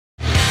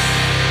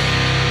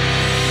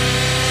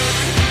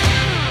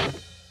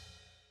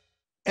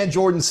And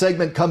Jordan's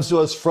segment comes to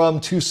us from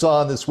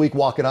Tucson this week.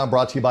 Walkin' On,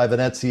 brought to you by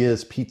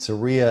Venezia's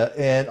Pizzeria.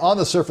 And on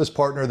the surface,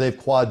 partner, they've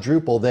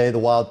quadrupled, the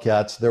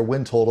Wildcats, their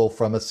win total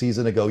from a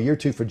season ago. Year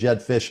 2 for Jedd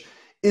Fisch.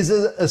 Is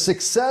it a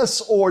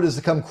success, or does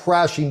it come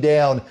crashing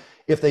down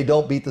if they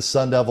don't beat the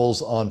Sun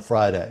Devils on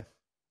Friday?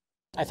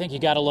 I think you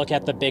got to look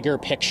at the bigger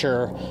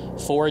picture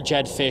for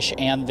Jedd Fisch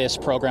and this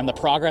program, the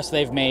progress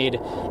they've made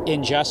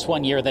in just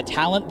 1 year, the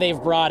talent they've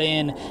brought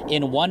in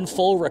one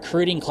full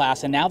recruiting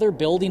class, and now they're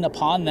building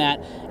upon that.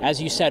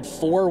 As you said,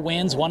 4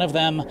 wins, one of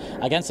them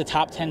against a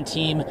top 10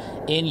 team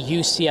in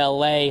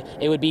UCLA.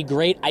 It would be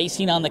great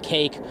icing on the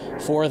cake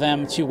for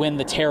them to win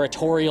the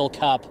Territorial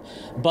Cup,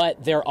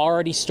 but they're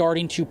already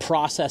starting to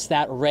process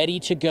that, ready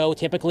to go.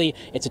 Typically,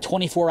 it's a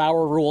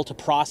 24-hour rule to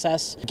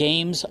process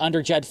games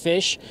under Jedd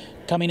Fisch.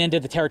 Coming into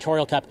the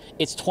Territorial Cup,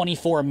 it's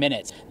 24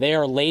 minutes. They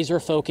are laser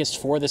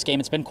focused for this game.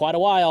 It's been quite a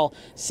while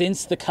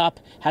since the Cup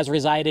has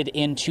resided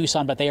in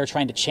Tucson, but they are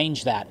trying to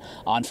change that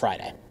on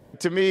Friday.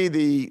 To me,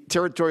 the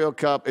Territorial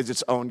Cup is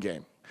its own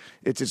game.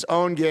 It's its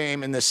own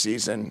game in this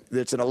season.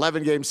 It's an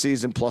 11-game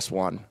season plus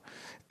 1.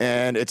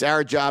 And it's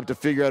our job to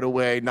figure out a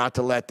way not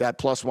to let that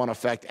plus 1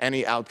 affect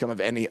any outcome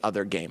of any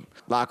other game.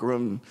 Locker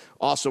room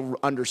also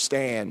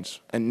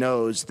understands and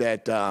knows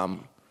that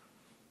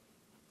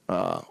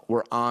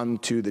we're on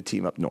to the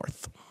team up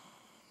north.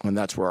 And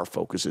that's where our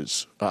focus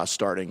is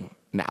starting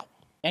now.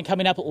 And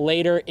coming up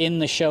later in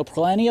the show,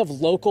 plenty of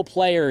local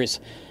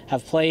players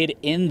have played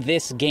in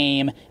this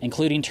game,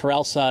 including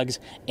Terrell Suggs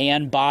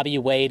and Bobby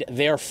Wade.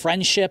 Their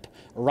friendship,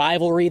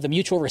 rivalry, the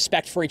mutual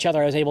respect for each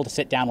other, I was able to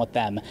sit down with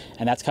them,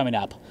 and that's coming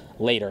up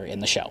later in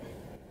the show. All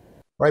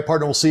right,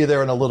 partner, we'll see you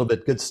there in a little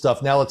bit. Good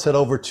stuff. Now let's head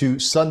over to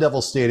Sun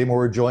Devil Stadium, where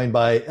we're joined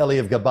by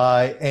Eliev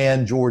Gabay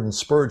and Jordan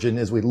Spurgeon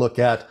as we look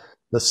at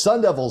the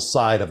Sun Devils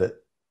side of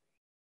it.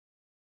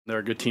 They're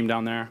a good team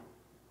down there,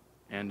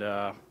 and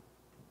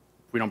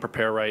if we don't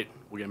prepare right,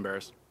 we'll get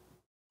embarrassed.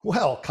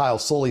 Well, Kyle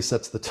Soley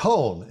sets the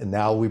tone, and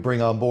now we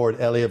bring on board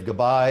Eliev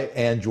Gabay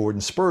and Jordan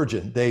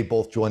Spurgeon. They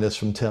both join us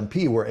from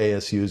Tempe, where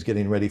ASU is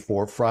getting ready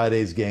for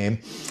Friday's game.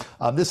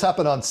 This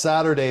happened on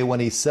Saturday when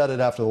he said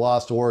it after the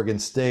loss to Oregon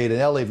State. And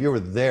Eliev, you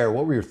were there.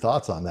 What were your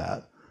thoughts on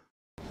that?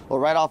 Well,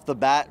 right off the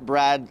bat,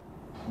 Brad,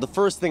 the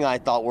first thing I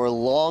thought were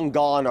long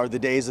gone are the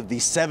days of the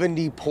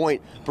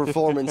 70-point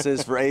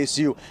performances for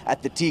ASU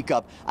at the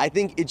Teacup. I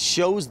think it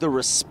shows the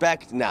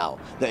respect now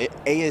that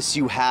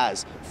ASU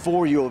has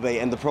for U of A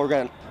and the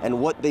program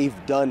and what they've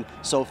done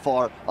so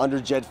far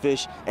under Jedd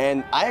Fisch.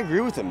 And I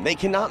agree with him. They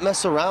cannot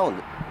mess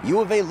around. U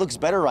of A looks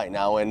better right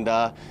now, and,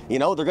 they're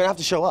going to have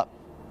to show up.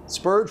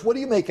 Spurge, what do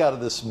you make out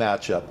of this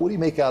matchup? What do you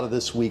make out of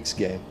this week's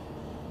game?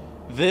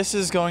 This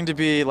is going to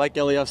be, like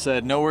Eliev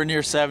said, nowhere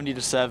near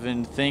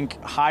 70-7.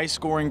 Think high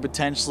scoring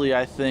potentially.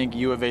 I think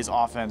U of A's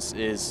offense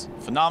is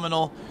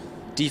phenomenal.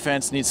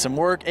 Defense needs some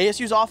work.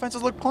 ASU's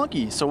offenses look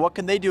clunky. So what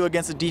can they do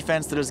against a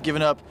defense that has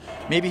given up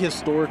maybe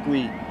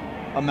historically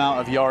amount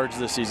of yards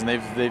this season?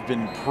 They've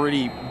been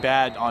pretty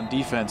bad on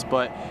defense,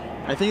 but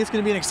I think it's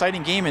going to be an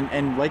exciting game.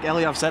 And like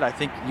Eliev said, I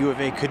think U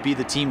of A could be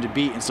the team to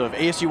beat. And so if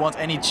ASU wants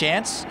any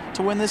chance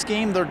to win this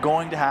game, they're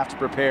going to have to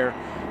prepare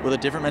with a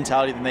different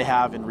mentality than they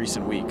have in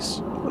recent weeks.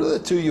 What are the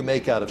two you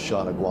make out of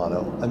Sean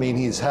Aguano? I mean,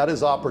 he's had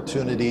his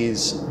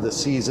opportunities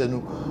this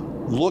season,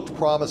 looked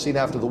promising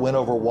after the win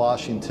over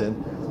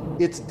Washington.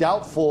 It's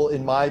doubtful,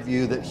 in my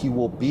view, that he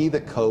will be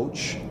the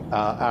coach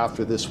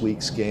after this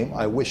week's game.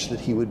 I wish that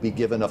he would be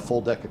given a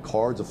full deck of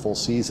cards, a full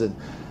season.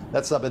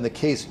 That's not been the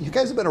case. You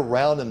guys have been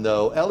around him,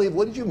 though. Eliev,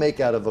 what did you make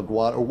out of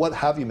Aguano, or what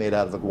have you made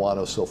out of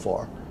Aguano so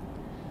far?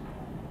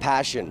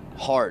 Passion,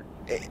 heart.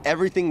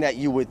 Everything that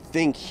you would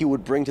think he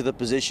would bring to the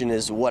position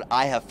is what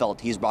I have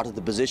felt he's brought to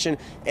the position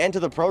and to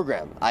the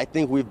program. I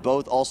think we've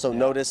both also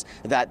noticed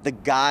that the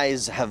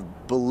guys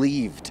have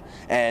believed,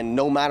 and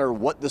no matter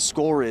what the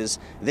score is,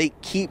 they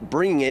keep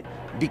bringing it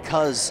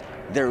because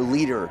their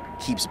leader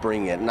keeps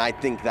bringing it, and I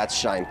think that's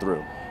shined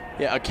through.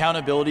 Yeah,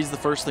 accountability is the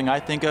first thing I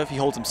think of. He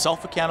holds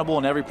himself accountable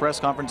in every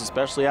press conference,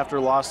 especially after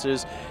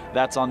losses.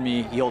 That's on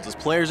me. He holds his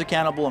players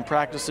accountable in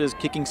practices,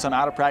 kicking some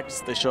out of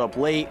practice if they show up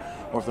late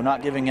or if they're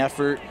not giving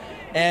effort.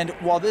 And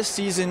while this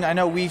season, I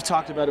know we've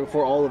talked about it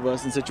before, all of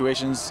us, in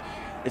situations,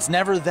 it's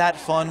never that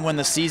fun when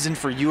the season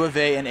for U of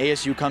A and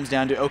ASU comes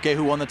down to, okay,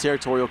 who won the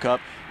Territorial Cup?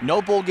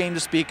 No bowl game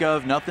to speak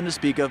of, nothing to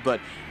speak of, but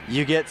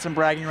you get some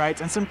bragging rights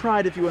and some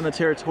pride if you win the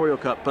Territorial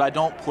Cup. But I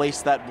don't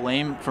place that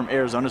blame from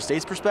Arizona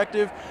State's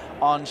perspective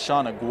on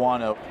Sean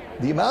Aguano.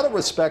 The amount of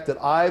respect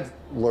that I've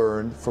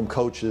learned from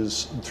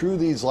coaches through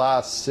these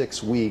last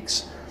 6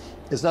 weeks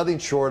is nothing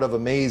short of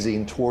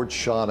amazing towards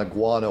Sean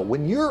Aguano.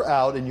 When you're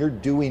out and you're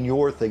doing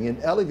your thing,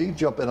 and Ellie, you can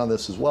jump in on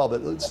this as well,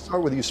 but let's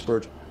start with you,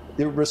 Spurge.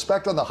 The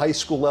respect on the high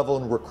school level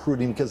and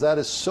recruiting, because that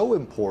is so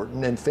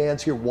important, and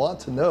fans here want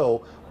to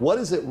know, what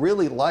is it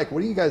really like?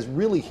 What are you guys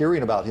really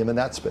hearing about him in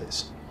that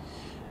space?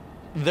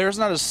 There's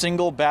not a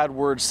single bad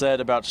word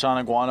said about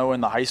Sean Aguano in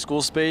the high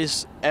school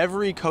space.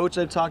 Every coach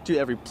I've talked to,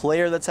 every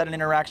player that's had an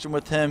interaction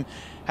with him,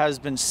 has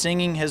been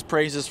singing his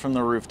praises from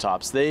the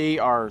rooftops. They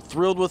are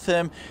thrilled with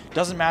him.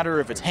 Doesn't matter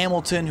if it's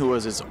Hamilton, who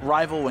was his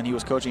rival when he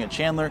was coaching at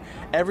Chandler.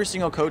 Every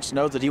single coach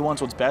knows that he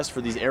wants what's best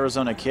for these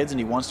Arizona kids, and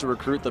he wants to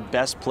recruit the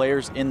best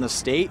players in the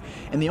state.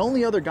 And the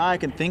only other guy I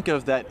can think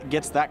of that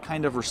gets that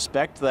kind of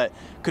respect that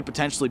could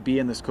potentially be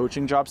in this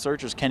coaching job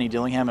search is Kenny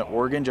Dillingham at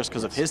Oregon, just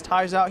because of his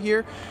ties out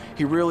here.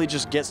 He really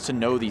just gets to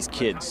know these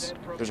kids.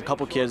 There's a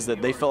couple kids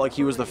that they felt like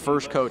he was the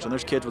first coach, and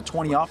there's kids with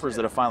 20 offers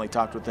that have finally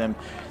talked with him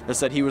that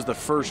said he was the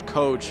first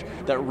coach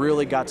that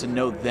really got to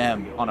know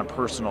them on a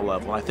personal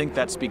level. And I think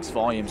that speaks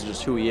volumes of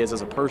just who he is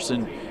as a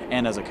person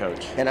and as a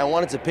coach. And I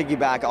wanted to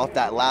piggyback off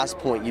that last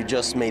point you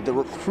just made. The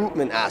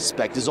recruitment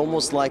aspect is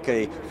almost like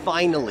a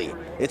finally.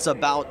 It's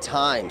about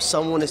time.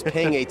 Someone is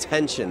paying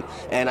attention.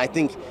 And I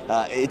think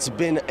it's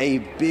been a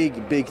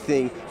big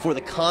thing for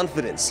the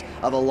confidence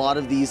of a lot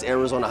of these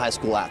Arizona high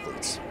school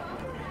athletes.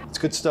 It's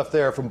good stuff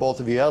there from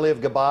both of you,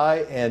 Elliot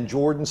Gabay and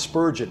Jordan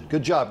Spurgeon.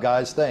 Good job,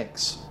 guys.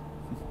 Thanks.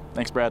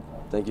 Thanks, Brad.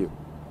 Thank you.